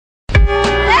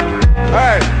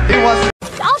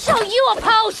throw you a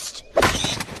post!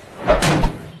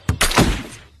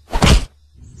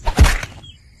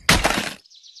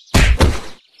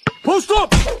 Post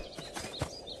up!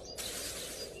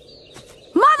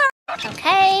 Mother!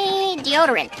 Okay,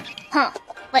 deodorant. Huh.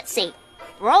 Let's see.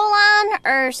 Roll-on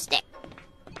or stick?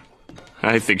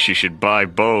 I think she should buy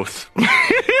both.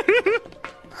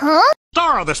 Huh?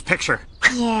 Star of this picture.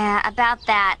 Yeah, about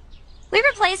that. We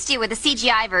replaced you with a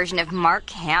CGI version of Mark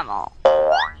Hamill.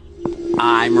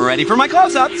 I'm ready for my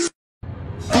close-ups.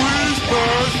 Please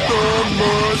pass the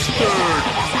mustard.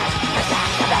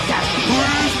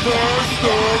 Please pass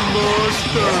the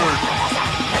mustard.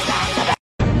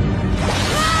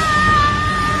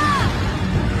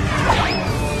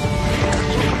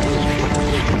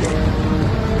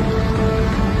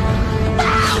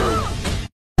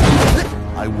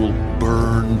 I will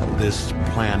burn this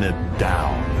planet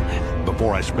down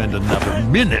before I spend another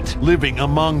minute living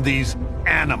among these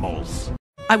animals.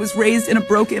 I was raised in a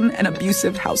broken and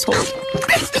abusive household.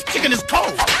 This chicken is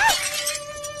cold!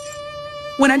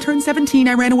 When I turned 17,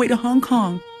 I ran away to Hong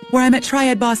Kong, where I met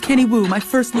Triad boss Kenny Wu, my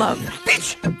first love.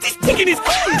 Bitch! This chicken is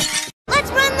cold! Let's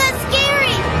run the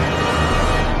scary!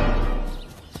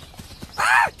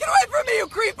 Ah! Get away from me, you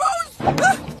creepos!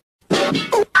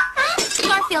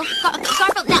 Garfield,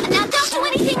 Garfield, now don't do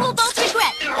anything we'll both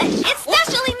regret.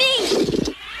 Especially me!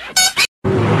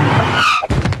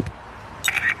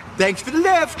 Thanks for the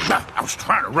lift. I was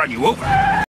trying to run you over.